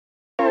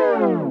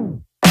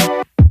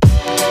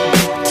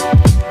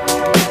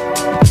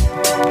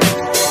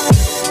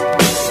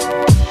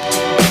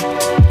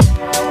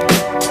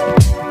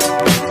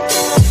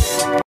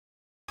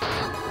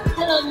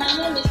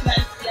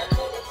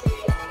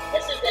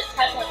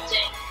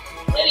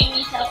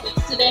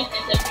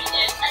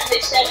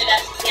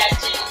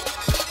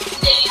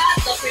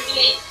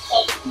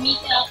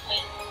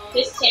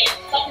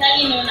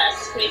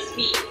Chris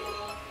B,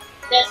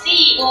 the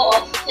CEO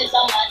of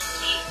Pizzaman.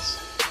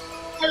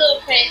 Hello,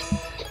 Chris.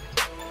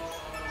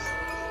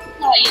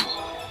 How are you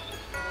doing?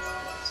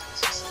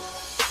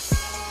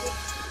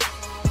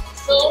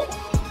 So,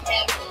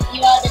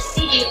 you are the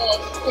CEO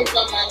of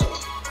Pizzaman.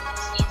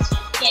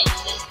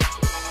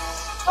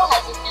 How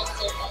has it been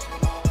so far?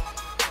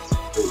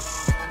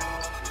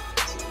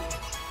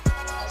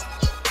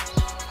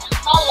 And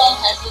how long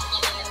has it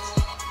been in the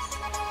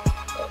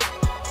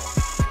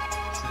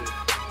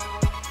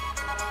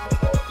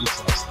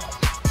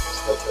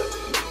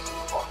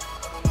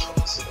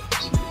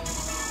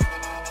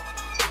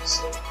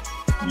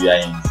We are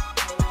in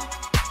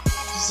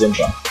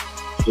December,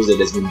 because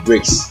there's been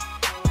breaks.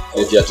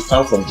 If you have to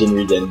count from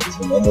January, then it's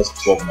been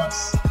almost 12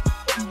 months.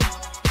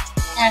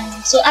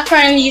 So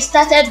apparently you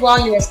started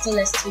while you were still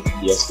a student.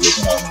 Yes, we're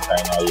in our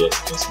final year.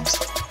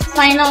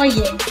 Final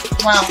year,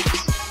 wow.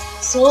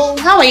 So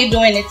how are you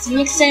doing it?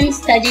 Mixing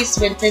studies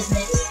with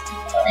business?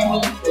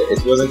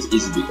 It wasn't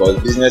easy because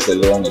business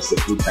alone is a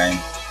full-time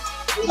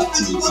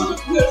activity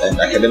and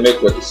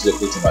academic work is a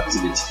full-time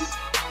activity.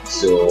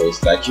 So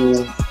it's like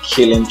you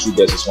killing two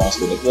birds with one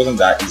stone. It wasn't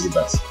that easy,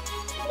 but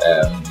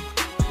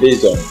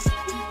based on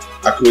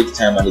accurate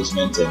time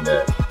management and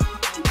the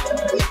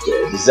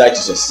desire to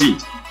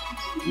succeed,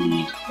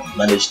 we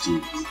managed to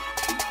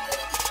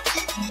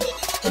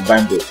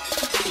combine both.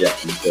 Yeah,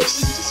 because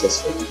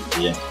successful.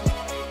 Yeah.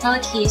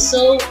 Okay,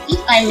 so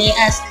if I may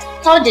ask,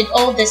 how did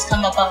all this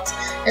come about?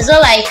 Is it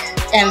like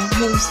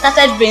you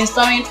started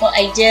brainstorming for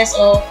ideas,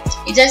 or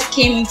it just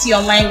came into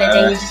your mind and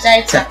then you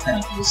decided to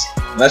accomplish?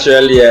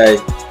 Naturally, I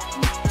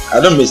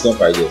don't brainstorm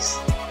for ideas.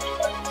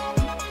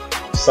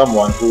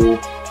 Someone who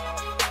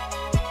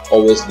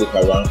always look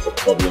around for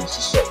problems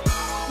to solve.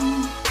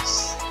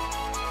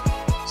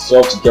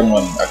 Solve to get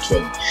money,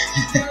 actually.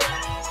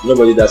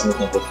 Nobody does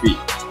anything for free.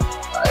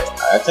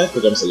 I attend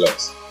programs a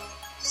lot.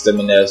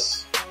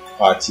 Seminars,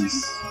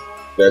 parties,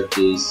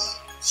 birthdays,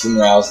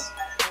 funerals,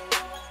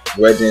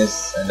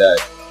 weddings, and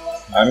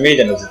I made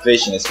an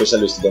observation,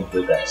 especially with student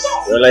programs.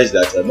 I realized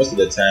that most of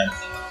the time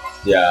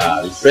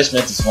their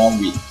refreshment is 1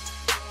 week.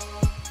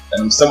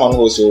 And I'm someone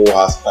who also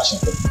has passion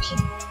for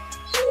cooking.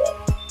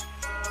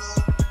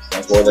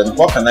 So then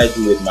what can I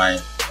do with my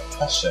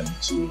passion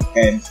to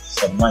earn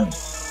some money?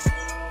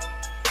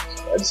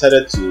 I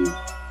decided to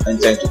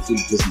enter into food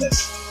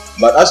business.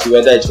 But as to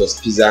whether it was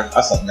pizza,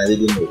 I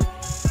didn't know.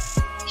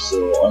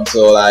 So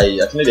until I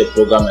attended the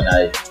program and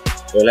I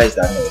realized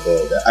that no,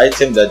 the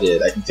item that they,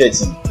 like in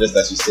 13, just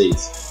as you say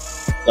it,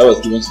 that was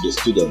given to the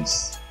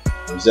students,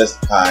 it was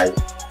just pie,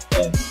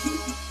 and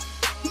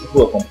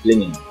people were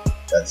complaining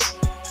that,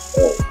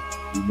 oh,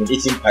 you've been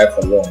eating pie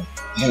for long,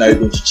 when are you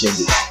going to change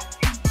it?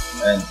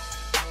 And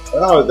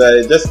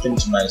it just came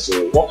to mind,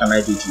 so what can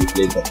I do to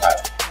replace the pie?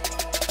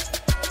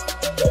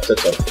 And I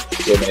thought of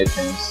so many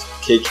things.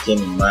 Cake came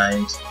in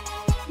mind,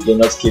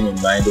 donuts came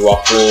in mind,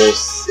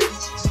 waffles,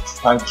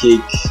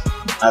 pancake,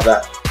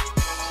 other.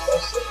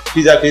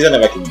 Pizza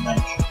never came in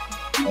mind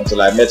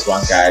until I met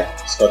one guy,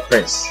 Scott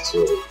Prince.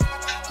 So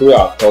through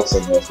our talks,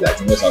 and he was like,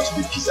 he knows how to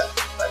do pizza.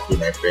 Like, hey,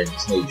 my friend,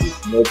 it's no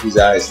easy. No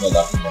pizza is not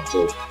that thing.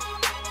 So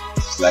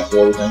it's like,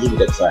 well, we can give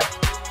it a try.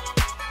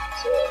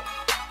 So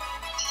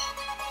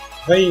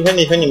when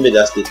he made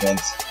that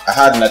statement, I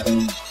had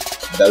nothing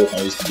that we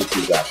can use to do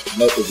pizza.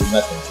 Not to do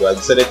nothing. So I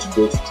decided to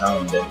go to town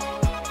and then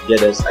get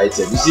this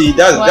item. You see,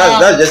 that's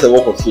just a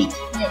work of faith.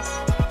 Yes.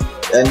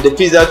 And the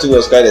pizza too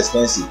was quite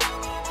expensive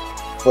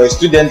for a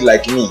student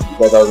like me,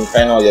 because I was in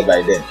final year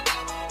by then.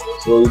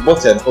 So we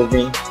bought an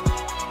oven.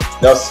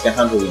 That was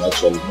second-hand oven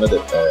actually, not the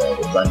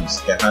brand new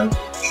second-hand.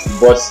 We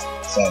bought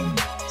some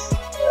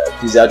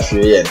pizza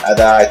tray and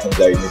other items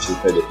that we need to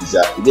prepare the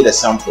pizza. We did a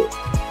sample.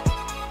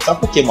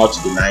 Sample came out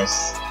to be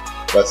nice,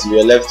 but we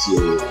were left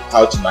to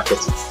how to market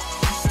it.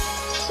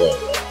 So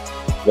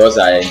because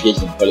I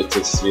engaged in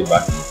politics way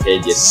back in the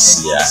third year,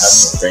 I have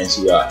some friends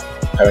who are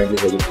currently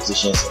holding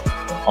positions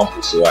on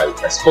campus. So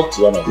I spoke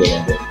to one of them,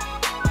 and then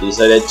they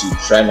decided to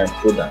try my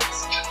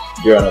products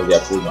during one of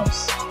their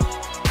programs.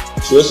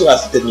 She also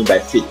assisted me by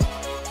faith,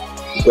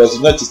 because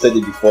you've not tested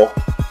it before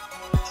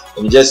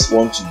and you just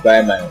want to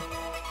buy my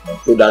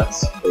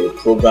products for a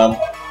program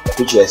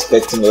which you're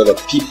expecting a lot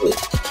of people.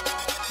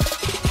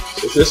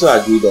 So she also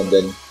agreed, and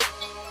then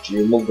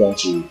we moved on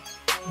to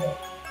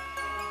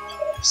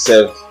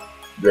serve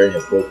during the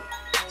program.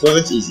 It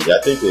wasn't easy.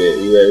 I think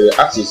we were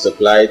asked to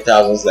supply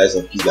 1,000 slices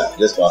of pizza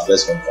just for our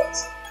first contract.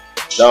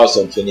 That was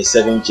on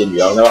 27th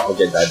January. I'll never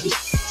forget that day.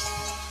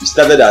 We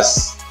started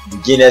as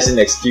beginners and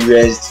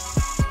experienced.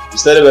 We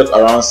started work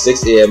around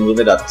 6 a.m. We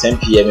ended at 10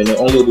 p.m. and we were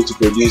only able to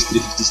produce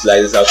 350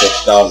 slices out of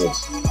 1,000.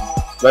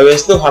 But we were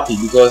still happy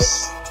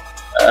because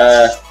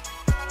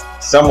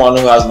someone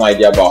who has no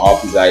idea about how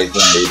pizza is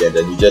being made, and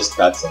then you just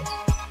start and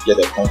get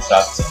a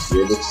contract and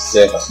be able to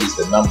serve at least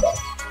a number.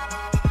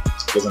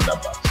 It wasn't that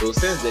bad. So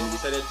since then we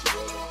decided to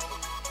work.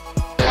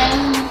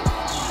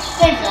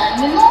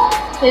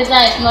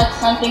 Pizza is not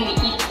something we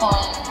eat on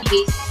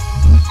days.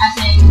 As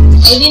in,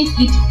 I didn't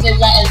eat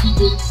pizza every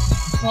day.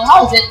 So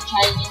how is it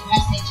trying in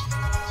message?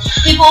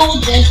 people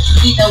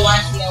just eat it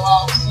once in a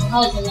while. So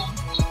how is it now?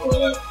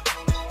 Well,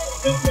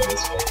 thank you for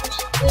this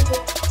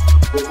question.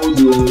 People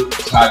do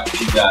tag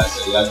pizza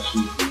as a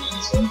luxury food and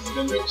it's only for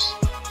the rich.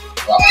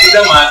 But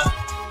Pizzaman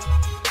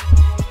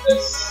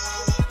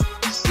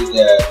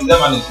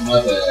Pizzaman is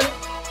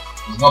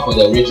not for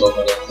the rich or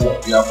for the poor.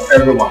 We are for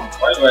everyone.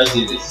 Why do I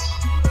say this?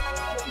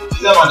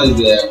 Pizzaman is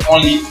the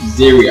only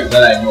pizzeria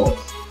that I know of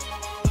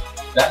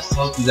that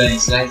sells pizza in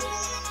slices.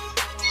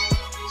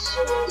 So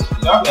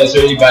you don't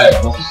necessarily buy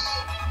a box.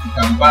 You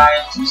can buy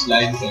 2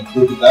 slices and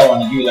cook it. That one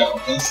will give you that for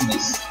 10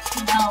 cents.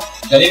 Wow.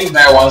 You can even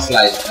buy 1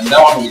 slice, and that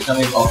one will be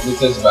coming out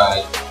latest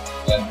by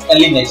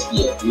early next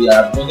year. We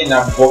are bringing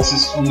up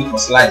boxes only for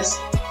slice.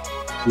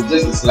 So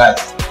just a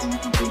slice,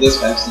 so just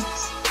 5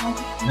 cents.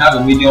 You have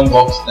a medium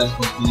box that's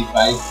for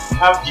 25. We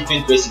have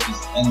different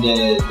recipes, and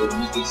the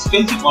most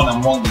expensive one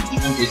among the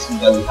different recipes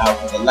that we have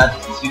for the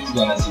largest is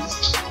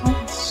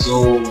 $50.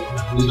 So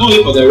it's not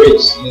only for the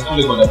rich, and it's not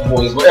only for the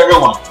poor, it's for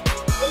everyone.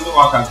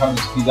 Everyone can come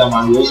to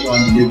Pizzaman. We also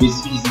run delivery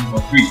citizen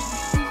for free.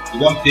 You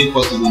don't pay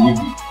for the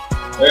delivery.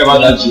 Wherever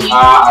that you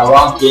are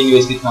around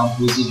KNUST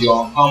campus, if you're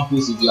on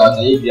campus, if you're at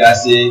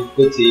Tawiah,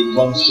 Afotey,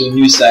 Longstreet,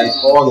 New Site,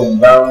 all the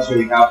environments where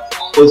we have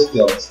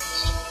hostels,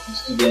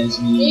 students,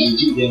 we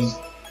give them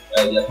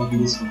their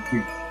packages for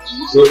free.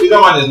 So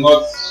Pizzaman is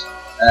not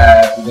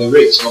for the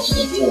rich or for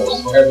the poor,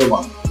 it's for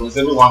everyone, because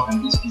everyone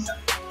can eat pizza.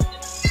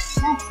 That's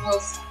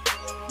awesome.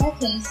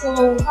 Okay,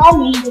 so how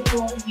many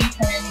people do you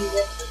currently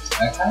work with?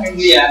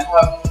 Currently I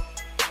have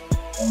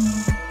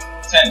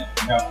 10.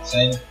 I have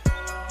 10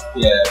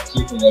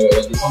 people that are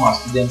working. Some are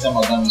students, some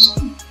are done with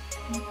school.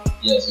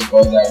 Yes,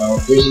 because my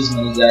operations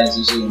manager is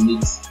also a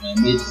mate. My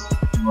mate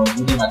was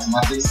doing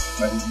mathematics,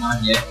 but he's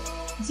not here.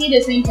 Is he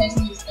the same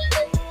person you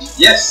started?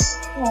 Yes.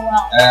 Oh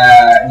wow.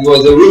 He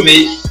was a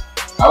roommate.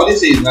 I wouldn't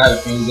say he's not a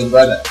friend, he's a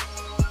brother.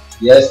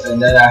 Yes,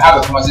 and then I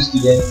have a pharmacy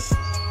student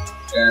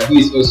who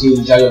is also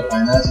in charge of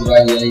finance over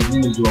here. His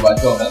name is Joe. I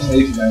don't know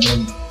if you might know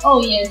him.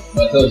 Oh yes.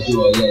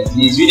 Joe, yes.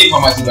 He's reading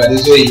pharmacy, but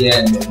he's also here.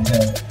 And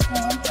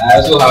I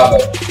also have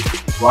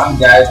one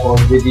guy called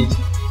David,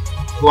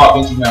 who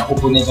happened to be my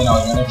opponent when I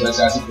was running for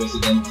SRC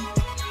president,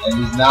 and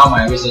he's now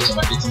my research and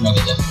marketing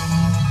manager.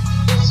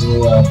 So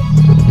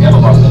we have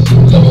about 10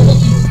 people that we're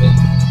working with them.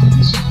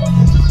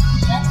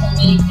 That's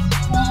amazing.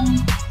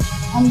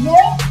 I'm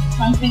hearing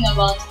something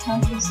about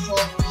campus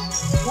store.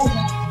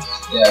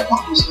 Yeah,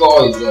 campus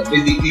store is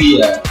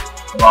basically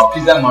about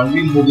Pizzaman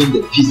removing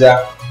the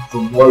pizza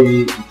from what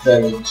we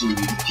refer to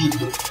the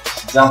people.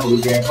 For example,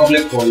 if you're in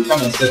public hall, you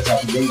come and set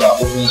up, you bring our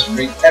ovens, you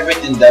bring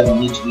everything that we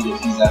need to do the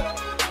pizza,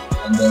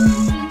 and then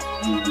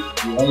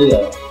we only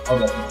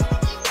order it.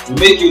 We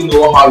make you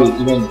know how you're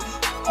doing it.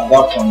 At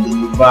that point, then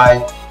you buy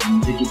and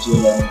you take it to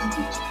where you want to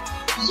do it.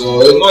 So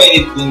it's not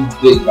anything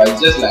big, but it's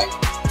just like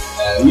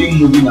we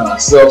moving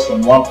ourselves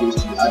from one place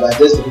to the other,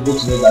 just for people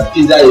to know that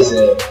pizza is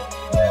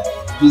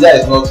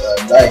not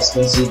that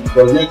expensive,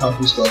 because during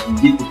campus stores we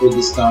give people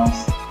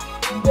discounts,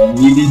 and then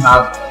we even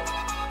have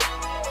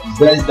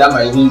events that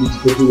might even lead to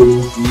people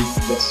going free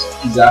boxes of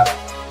pizza.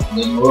 And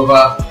then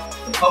moreover,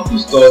 the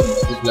campus stores in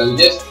particular, we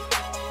just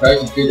try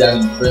to create that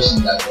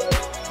impression that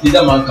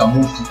Pizzaman can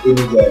move to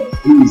anywhere.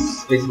 Who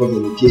is flexible to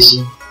the location,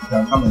 you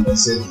can come and then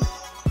sell it.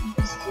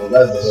 So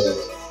that's the way.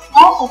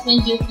 How often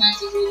do you plan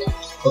to do that?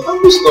 The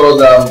campus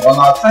stores on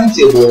our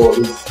timetable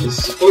is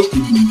supposed to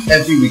be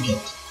every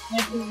weekend.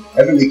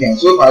 Every weekend.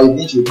 So far we've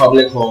been to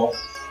Republic Hall,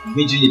 we've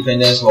been to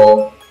Independence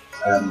Hall,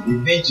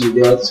 we've been to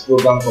this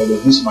program called the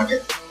Boost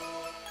Market.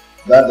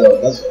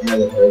 That's where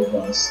the very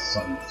ones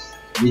some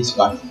meat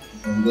back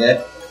from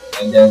there.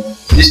 And then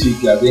this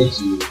week we are going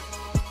to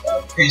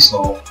Prince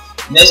Hall.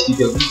 Next week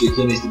we are going to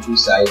the KNUST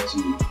side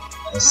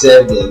to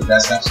serve the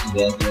grassroots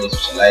students who are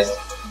socialized.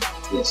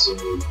 Yes, so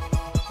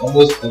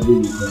almost every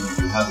weekend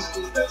we have a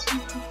place that we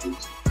can go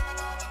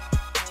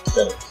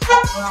to.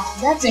 Wow,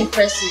 that's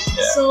impressive.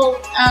 Yeah. So,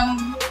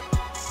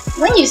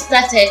 when you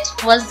started,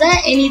 was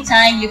there any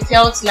time you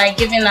felt like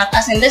giving up?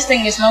 As in, this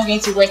thing is not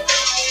going to work.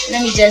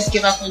 Let me just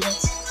give up on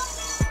it.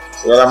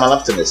 Well, I'm an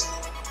optimist.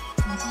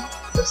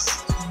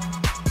 Yes.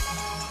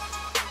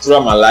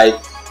 Throughout my life,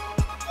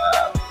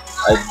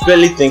 I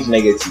barely think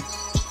negative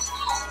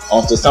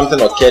until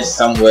something occurred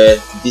somewhere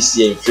this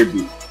year in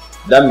February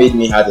that made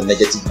me have a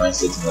negative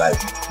mindset in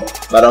life.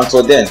 But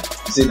until then,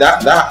 you see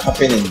that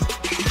happened in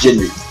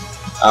January.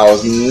 I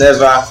was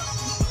never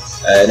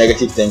a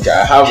negative thinker.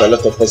 I have a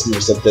lot of positive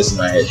receptors in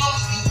my head,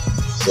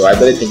 so I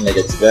barely think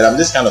negative. But I'm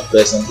this kind of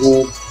person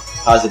who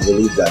has a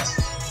belief that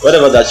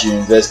whatever that you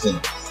invest in,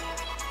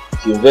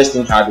 if you invest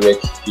in hard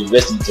work, if you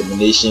invest in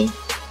determination,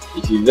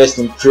 if you invest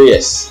in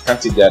prayers, you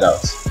can't take that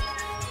out.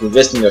 If you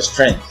invest in your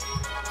strength,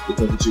 you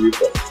can put your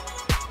report.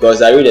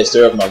 Because I read the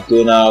story of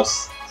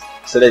McDonald's,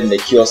 started in the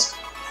kiosk.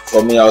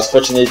 For me, I was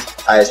fortunate,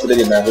 I started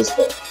in my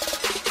hostel.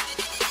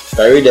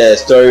 I read the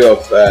story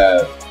of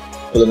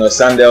Colonel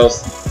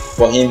Sanders.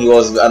 For him, he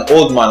was an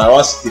old man,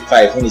 around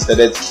 65, when he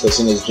started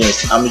pursuing his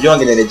dreams. I'm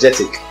young and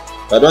energetic,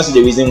 but I don't see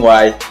the reason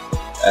why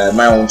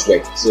mine won't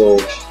work. So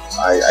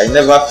I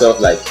never felt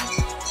like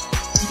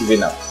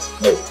giving up.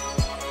 No.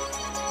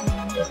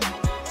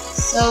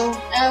 So,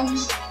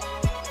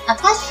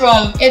 apart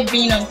from it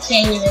being on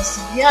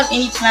KNUST, do you have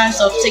any plans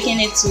of taking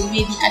it to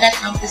maybe other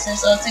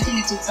campuses or taking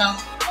it to town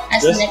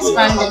as an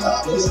expanding?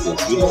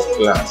 We have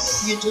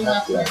plans. You do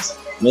have plans.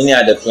 Many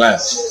are the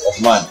plans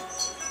of man,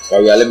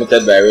 but we are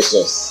limited by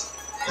resource.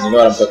 And you know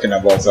what I'm talking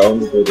about, so I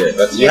won't go there.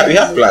 But we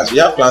have plans. We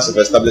have plans of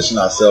establishing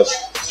ourselves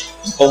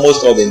in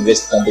almost all the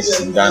invest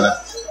campuses in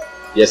Ghana.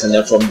 Yes, and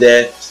then from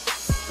there,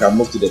 we can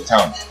move to the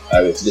town,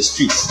 to the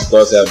streets,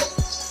 because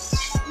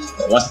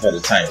one step at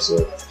a time. So,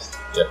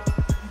 yeah.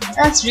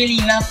 That's really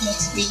enough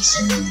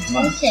motivation.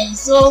 Okay,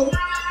 so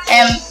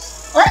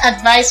what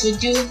advice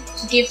would you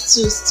give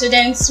to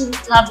students who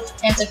have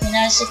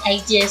entrepreneurship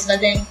ideas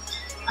but then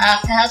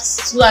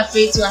perhaps too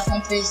afraid to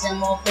accomplish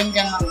them or bring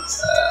them out?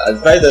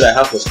 Advice that I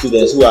have for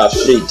students who are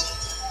afraid.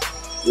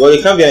 Well,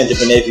 you can't be an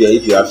entrepreneur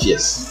if you have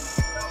fears.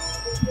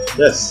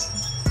 Yes.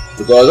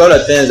 Because all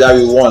the things that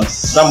we want,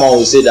 someone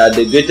will say that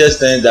the greatest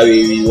things that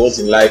we want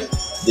in life,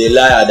 they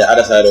lie at the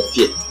other side of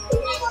fear.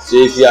 So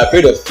if you are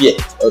afraid of fear,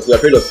 or if you are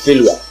afraid of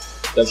failure,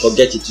 then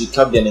forget it. You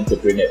can't be an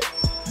entrepreneur.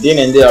 Then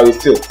and there we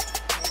fail.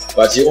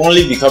 But you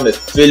only become a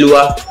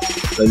failure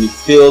when you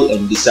fail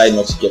and decide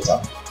not to get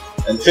up.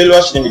 And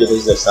failure shouldn't be the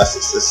basis of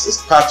success.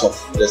 It's part of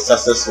the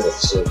success story.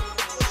 So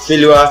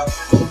failure,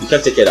 you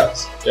can't take it out.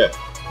 Yeah.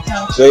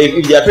 So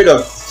if they're afraid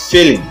of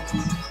failing,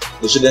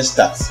 they shouldn't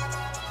start.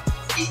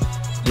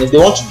 And if they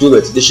want to do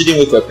it, they shouldn't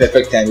wait for a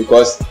perfect time,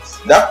 because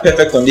that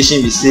perfect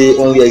condition we say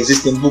only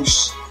exists in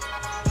books.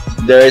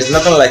 There is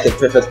nothing like a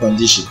perfect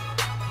condition.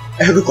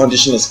 Every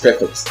condition is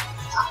perfect.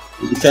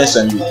 It depends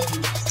on you.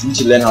 You need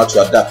to learn how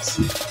to adapt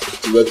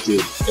to work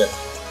with it. Yeah.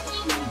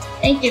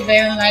 Thank you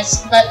very much.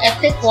 But a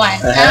quick one.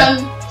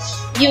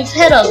 You've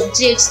heard of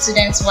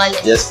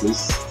ghstudentwallet. Yes,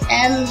 please.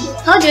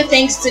 How do you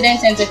think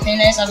student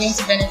entrepreneurs are going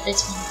to benefit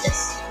from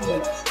this?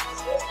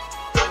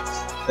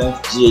 I think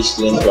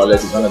ghstudentwallet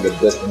is one of the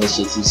best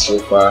initiatives so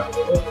far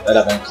that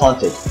I've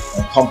encountered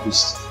on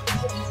campus.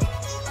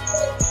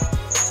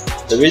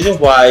 The reason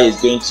why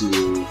it's going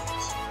to,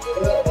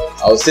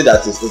 I would say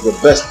that it's the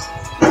best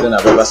thing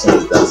I've ever seen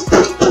is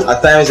that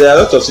at times there are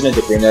a lot of student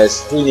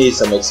entrepreneurs who need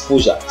some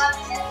exposure,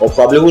 or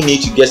probably who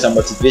need to get some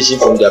motivation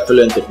from their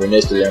fellow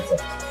entrepreneurs to learn from.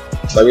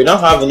 But we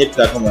don't have any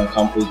platform on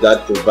campus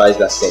that provides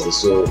that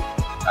service. So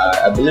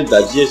I believe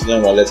that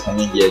ghstudentwallet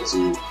coming here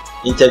to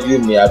interview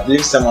me, I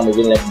believe someone will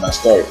learn from my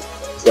story.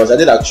 Because I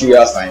did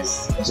actuarial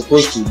science, I'm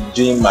supposed to be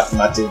doing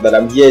mathematics, but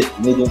I'm here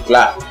needing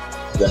flat.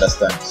 You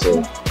understand?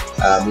 So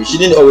you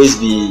shouldn't always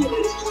be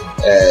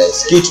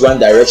skewed to one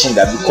direction,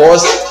 that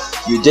because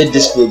you did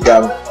this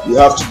program, you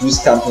have to do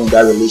something in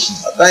that relation.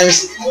 At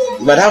times,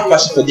 you might have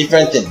passion for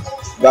different things,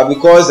 but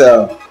because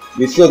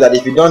we feel that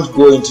if you don't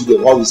go into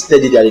what we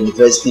studied at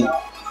university,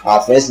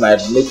 our friends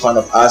might make fun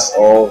of us,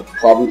 or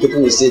probably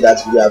people will say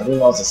that we are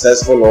being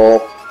unsuccessful,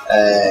 or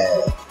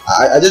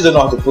I just don't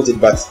know how to put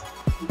it, but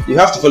you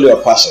have to follow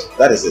your passion.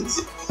 That is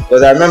it.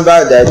 Because I remember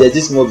that there's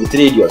this movie,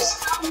 3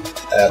 Idiots.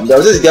 There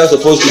was this girl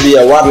supposed to be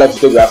a wildlife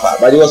photographer,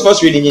 but he was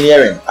first reading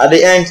engineering. At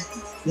the end,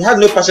 he had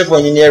no passion for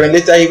engineering.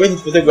 Later, he went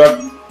into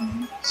photography.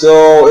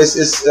 So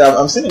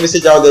I'm sending a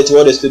message out there to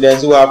all the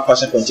students who have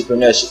passion for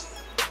entrepreneurship.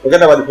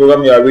 Forget about the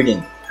program you are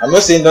reading. I'm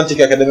not saying don't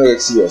take academic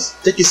work serious.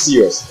 Take it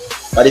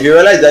serious. But if you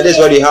realize that this is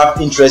what you have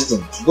interest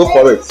in, go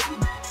for it.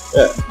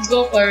 Yeah.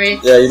 Go for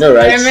it. Yeah, you know,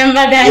 right? I remember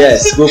that.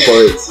 Yes, go for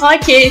it.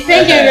 Okay,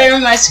 thank you very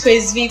much,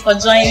 Chris V, for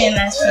joining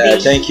us today.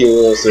 Thank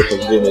you also for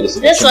giving me this.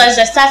 This was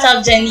the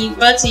Startup Journey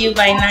brought to you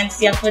by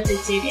Nancy Afotey.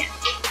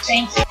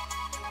 Thank you.